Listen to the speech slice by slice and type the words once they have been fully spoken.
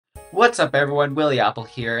What's up everyone, Willy Apple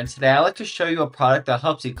here, and today I'd like to show you a product that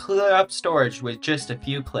helps you clear up storage with just a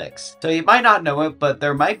few clicks. So you might not know it, but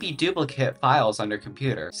there might be duplicate files on your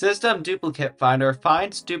computer. Cisdem Duplicate Finder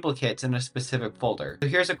finds duplicates in a specific folder. So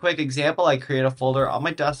here's a quick example. I create a folder on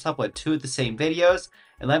my desktop with two of the same videos,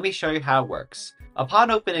 and let me show you how it works. Upon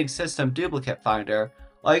opening Cisdem Duplicate Finder,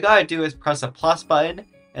 all you gotta do is press a plus button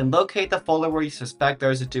and locate the folder where you suspect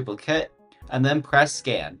there's a duplicate, and then press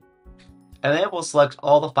scan. And then it will select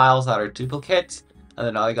all the files that are duplicates, and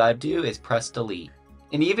then all you gotta do is press delete.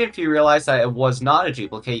 And even if you realize that it was not a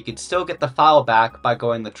duplicate, you can still get the file back by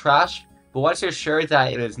going to trash, but once you're sure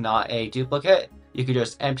that it is not a duplicate, you can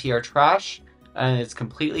just empty your trash, and it's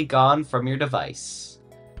completely gone from your device.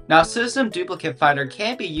 Now, Cisdem Duplicate Finder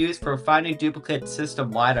can be used for finding duplicates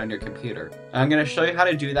system-wide on your computer. And I'm going to show you how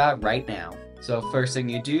to do that right now. So first thing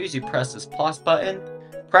you do is you press this plus button,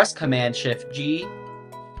 press Command-Shift-G,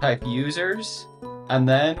 type users, and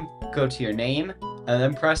then go to your name, and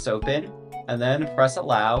then press open, and then press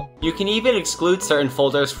allow. You can even exclude certain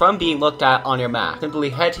folders from being looked at on your Mac. Simply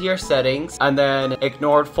head to your settings, and then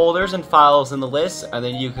ignore folders and files in the list, and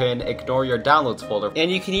then you can ignore your downloads folder.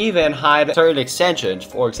 And you can even hide certain extensions.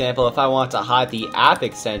 For example, if I want to hide the app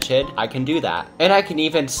extension, I can do that. And I can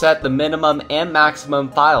even set the minimum and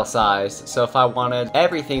maximum file size. So if I wanted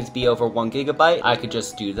everything to be over 1 GB, I could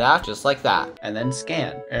just do that, just like that. And then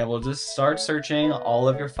scan. And we'll just start searching all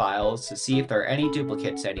of your files to see if there are any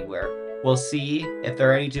duplicates anywhere. We'll see if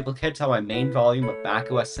there are any duplicates on my main volume of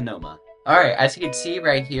macOS Sonoma. Alright, as you can see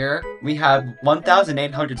right here, we have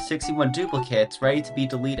 1,861 duplicates ready to be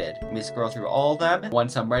deleted. Let me scroll through all of them.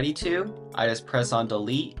 Once I'm ready to, I just press on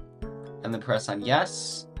delete, and then press on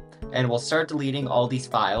yes, and we'll start deleting all these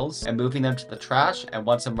files and moving them to the trash, and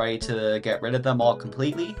once I'm ready to get rid of them all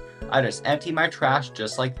completely, I just empty my trash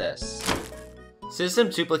just like this.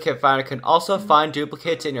 Cisdem Duplicate Finder can also find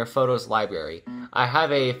duplicates in your photos library. I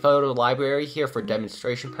have a photo library here for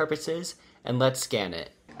demonstration purposes, and let's scan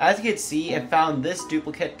it. As you can see, it found this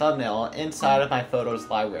duplicate thumbnail inside of my photos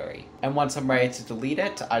library. And once I'm ready to delete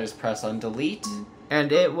it, I just press on delete,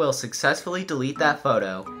 and it will successfully delete that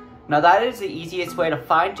photo. Now that is the easiest way to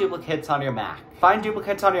find duplicates on your Mac. Find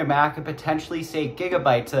duplicates on your Mac and potentially save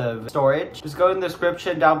gigabytes of storage. Just go in the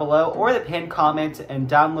description down below or the pinned comment and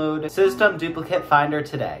download Cisdem Duplicate Finder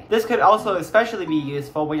today. This could also especially be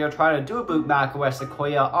useful when you're trying to dual boot macOS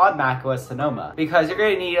Sequoia on macOS Sonoma, because you're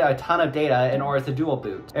going to need a ton of data in order to dual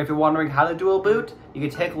boot. If you're wondering how to dual boot, you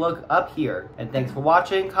can take a look up here. And thanks for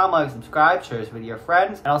watching, comment, like, subscribe, share this with your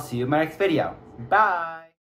friends, and I'll see you in my next video. Bye!